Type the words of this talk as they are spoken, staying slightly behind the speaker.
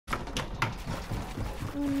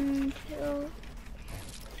1, 2.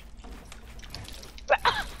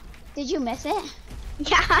 Did you miss it?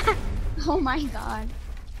 Yeah. Oh my god.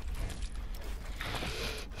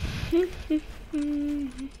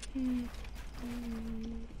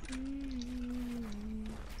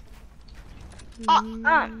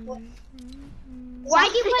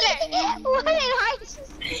 Why'd you put it? What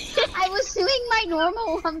did I was doing my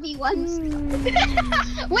normal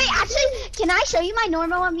 1v1. Wait, actually, can I show you my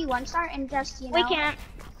normal 1v1 start and just, you know? We can't.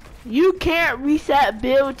 You can't reset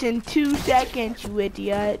builds in 2 seconds, you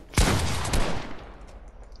idiot.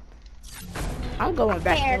 I'm going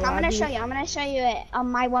back Hey, Eric, to I'm gonna lobby. show you. I'm gonna show you it on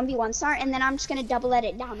my 1v1 start, and then I'm just gonna double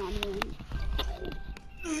edit down on you.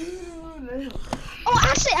 Oh,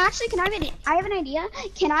 actually, can I have an idea?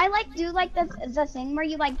 Can I like do like the thing where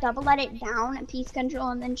you like double edit down and piece control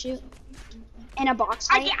and then shoot in a box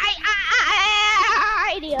fight?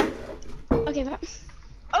 Idea. Okay, but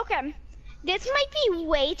Okay. This might be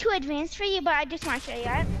way too advanced for you, but I just want to show you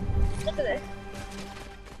it. Look at this.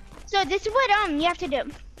 So this is what you have to do.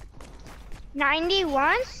 90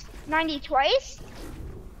 once, 90 twice,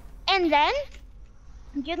 and then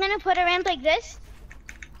you're gonna put a ramp like this.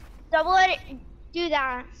 Double it. Do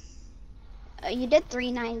that. you did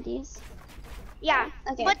 390s. Yeah.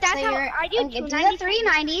 Okay, But that's so how you're, I do. okay, do 290s. the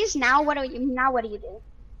 390s. Now what do you do?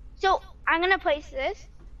 So I'm gonna place this.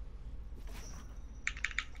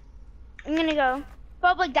 I'm gonna go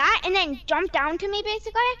up like that, and then jump down to me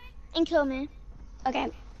basically, and kill me.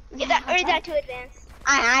 Okay. Is that, or is that too advanced?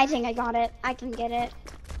 I think I got it. I can get it.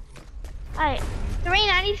 Alright,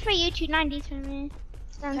 390s for you, 290s for me.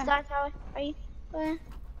 Since Okay. that's how are you?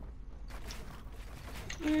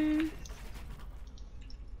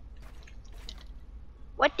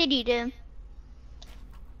 What did you do?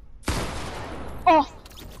 Oh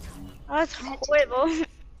That's horrible.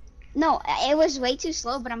 no, it was way too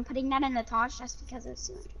slow. But I'm putting that in the toss just because it's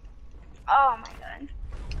 200. Oh my god.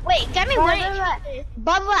 Wait, get me one.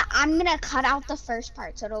 Bubba, I'm gonna cut out the first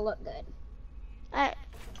part so it'll look good.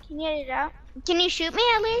 Can you edit it out? Can you shoot me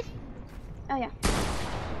at least? Oh yeah.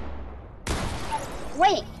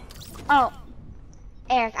 Wait. Oh,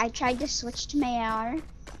 Eric, I tried to switch to my AR.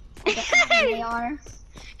 AR.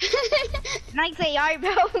 Nice AR,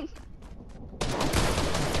 bro.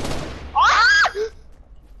 Ah!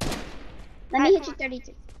 Let me hit you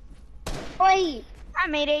 32. Oi! I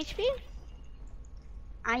made HP.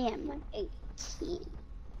 I am 18.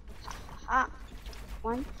 Ha.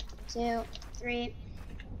 1, 2, 3.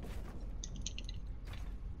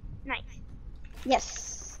 Nice.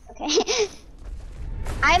 Yes. Okay.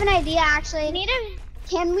 I have an idea actually. Need a.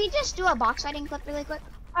 Can we just do a box fighting clip really quick?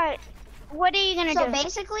 Alright. What are you gonna So do?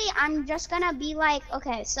 basically, I'm just gonna be like,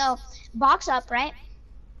 okay, so box up, right?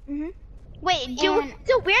 Wait, And-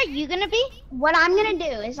 so where are you gonna be? What I'm gonna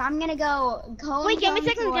do is I'm gonna go cone. Wait, give me a cone,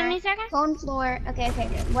 second, floor, give me a second. Cone floor. Okay.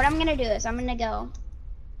 What I'm gonna do is I'm gonna go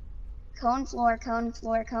cone floor, cone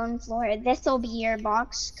floor, cone floor. This will be your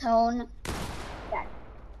box cone.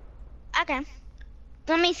 Okay.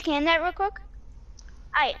 Let me scan that real quick.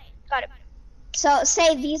 Alright, got it. So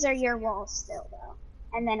say these are your walls still though,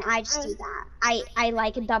 and then I just do that. I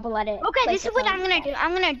like double edit. Okay, place this is the what cone I'm gonna floor. do.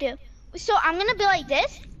 I'm gonna do. So I'm gonna be like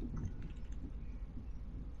this.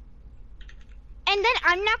 And then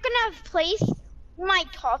I'm not gonna place my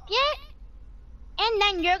top yet. And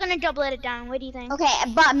then you're gonna double it down. What do you think? Okay,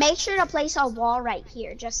 but make sure to place a wall right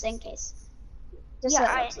here, just in case. Just so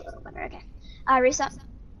Yeah, it looks a little better. Okay. Reset.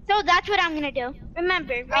 So that's what I'm gonna do.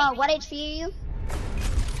 Remember, right? What HP are you?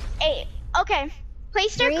 8. Okay.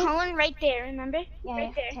 Place your 3? cone right there, remember? Yeah.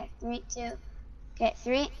 Right there. Okay. 3, 2. Okay.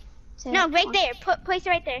 3, 2. No, right 1. there. Place it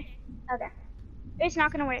right there. Okay. It's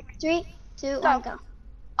not gonna work. 3, 2, Go. 1, go.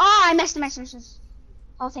 Oh, I missed.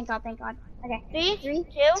 Oh, thank God. Okay. 3, 3,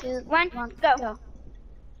 2, 2, 1, 1, go. go.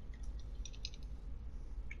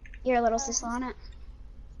 You're a little too slow on it.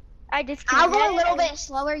 I just I'll can't. go a little bit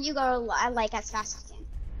slower. You go like as fast as you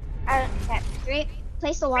can. Okay. 3.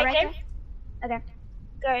 Place the wall Right right there. Okay.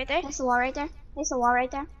 Go right there. Place the wall right there. Place the wall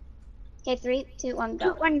right there. Okay. 3, 2, 1,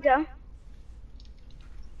 go. 2, 1, go.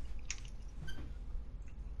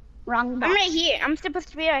 Wrong box. I'm right here. I'm supposed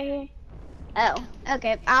to be right here. Oh.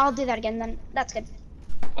 Okay. I'll do that again then. That's good.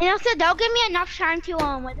 And also, that'll give me enough time to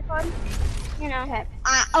what's it called? You know.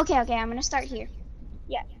 Okay. Okay. I'm gonna start here.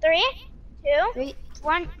 Yeah. 3, 2, 3.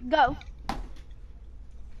 1, go.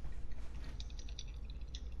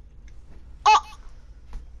 Oh.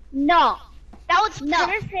 No. That was No.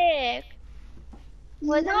 perfect.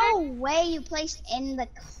 Wasn't No way you placed in the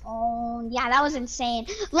cone. Yeah, that was insane.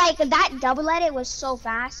 Like that double edit was so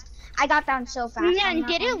fast. I got down so fast. Yeah, on and that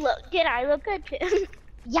did one. it look? Did I look good too?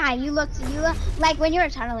 Yeah, you look like when you were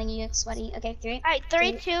tunneling, you look sweaty. Okay, 3. All right,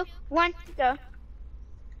 3, 2, 1, go.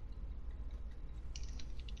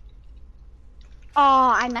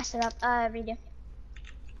 Oh, I messed it up. Redo.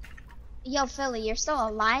 Yo, Philly, you're still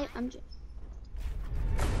alive? I'm just.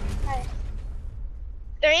 All right.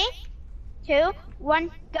 3, 2,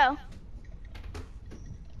 1, go.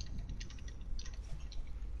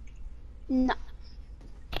 No.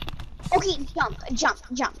 Okay, jump.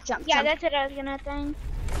 Yeah, that's what I was gonna think.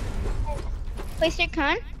 Place your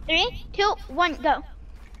con. 3, 2, 1, go.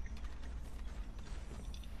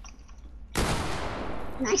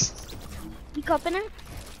 Nice. You coping it?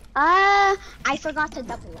 I forgot to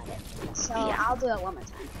double let it, so Yeah. I'll do it one more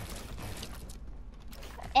time.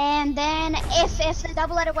 And then if the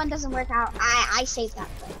double letter one doesn't work out, I save that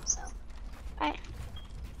clip. So. Alright.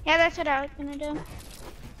 Yeah, that's what I was gonna do.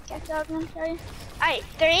 Guess I was gonna tell you. Alright,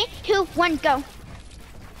 3, 2, 1, go.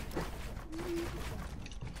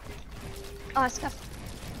 Oh, it's scuffed.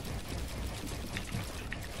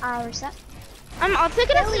 Reset. I'm also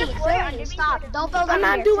gonna Philly, put a floor under me. stop! Don't build I'm under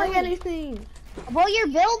not here, doing Philly. anything. Well, you're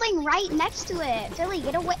building right next to it. Philly,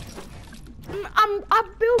 get away. I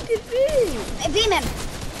built it big. Beam him.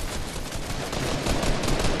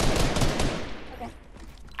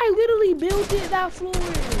 I literally built it that floor.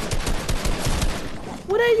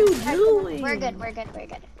 What are you doing? We're good.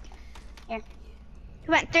 Here.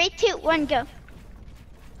 Come on, 3, 2, 1, go.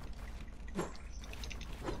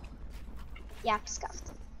 Yeah,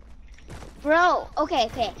 scuffed. Bro, okay.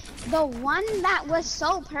 The one that was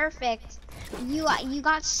so perfect, you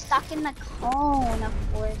got stuck in the cone, of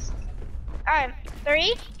course. Alright,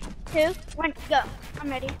 3, 2, 1, go. I'm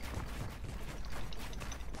ready.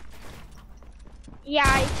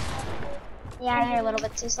 Yeah, Yeah, you're a little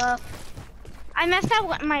bit too slow. I messed up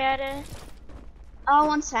with my other. Oh,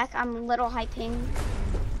 1 sec. I'm a little high ping.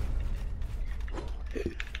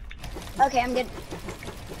 Okay, I'm good.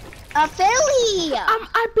 Philly!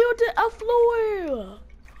 I built it a floor.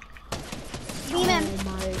 Beam him. Oh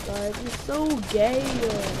my god, it's so gay.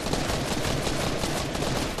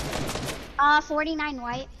 49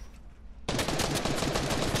 white.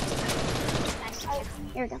 Nice.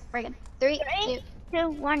 Here we go. We're good. 3, 2. 2,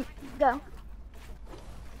 1, go.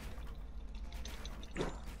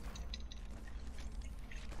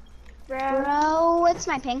 Bro. Bro, it's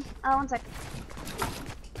my ping. Oh, 1 sec.